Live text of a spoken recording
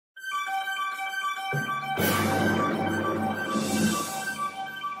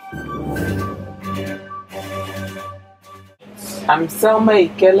I'm Selma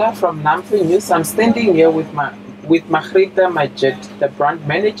Ikela from Nampa News. I'm standing here with Magrietha Majiedt, the brand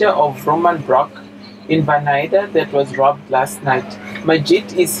manager of Woermann Brock in Wanaheda that was robbed last night.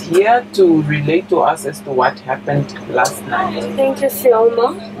 Majiedt is here to relate to us as to what happened last night. Thank you,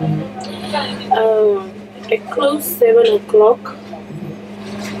 Selma. It closed 7 o'clock,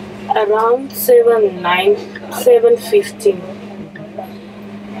 around 7:15.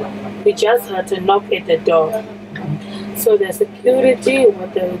 We just had a knock at the door. So the security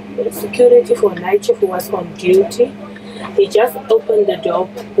for night shift was on duty. They just opened the door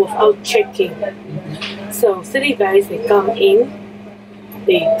without checking. So 3 guys, they come in,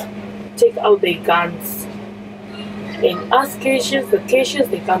 they take out their guns and ask cashiers. The cashiers,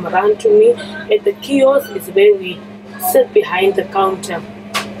 they come around to me. At the kiosk is where we sit behind the counter.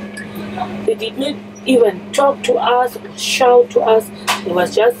 They did not even talk to us or shout to us. They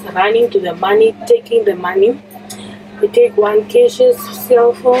was just running to the money, taking the money. They take one cashier's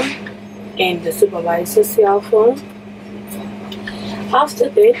cell phone and the supervisor's cell phone. After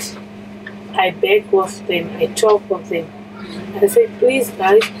that, I begged with them, I talked with them. I said, please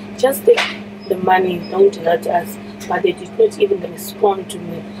guys, just take the money, don't hurt us. But they did not even respond to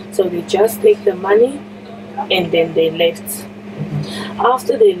me. So they just take the money and then they left.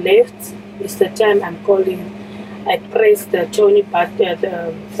 After they left, it's the time I'm calling. I pressed the Tony button,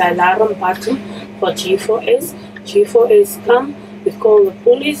 the alarm button for G4S. G4S come, we call the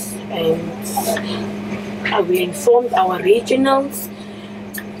police and we informed our regionals.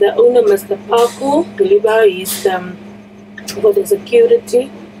 The owner, Mr. Paku, Lydia is for the security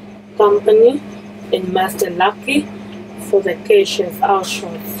company, and Master Lucky for the cashiers, our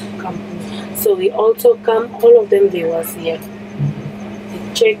shots company. So we also come, all of them, they was here.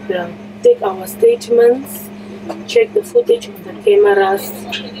 They take our statements, check the footage on the cameras.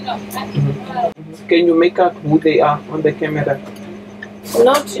 Can you make out who they are on the camera?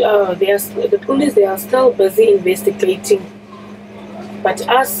 Not, the police, they are still busy investigating. But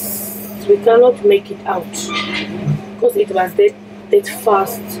us, we cannot make it out because it was that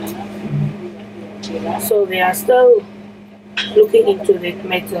fast. So they are still looking into that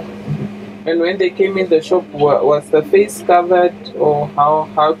matter. And when they came in the shop, was the face covered, or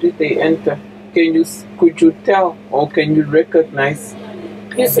how did they enter? Could you tell, or can you recognize?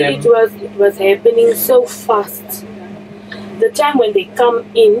 You see, it was happening so fast. The time when they come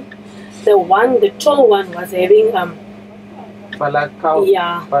in, the tall one was having balaclava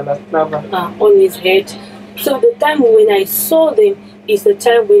on his head. So the time when I saw them is the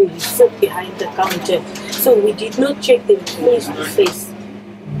time when we sat behind the counter. So we did not check them face to face.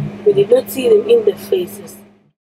 We did not see them in the faces.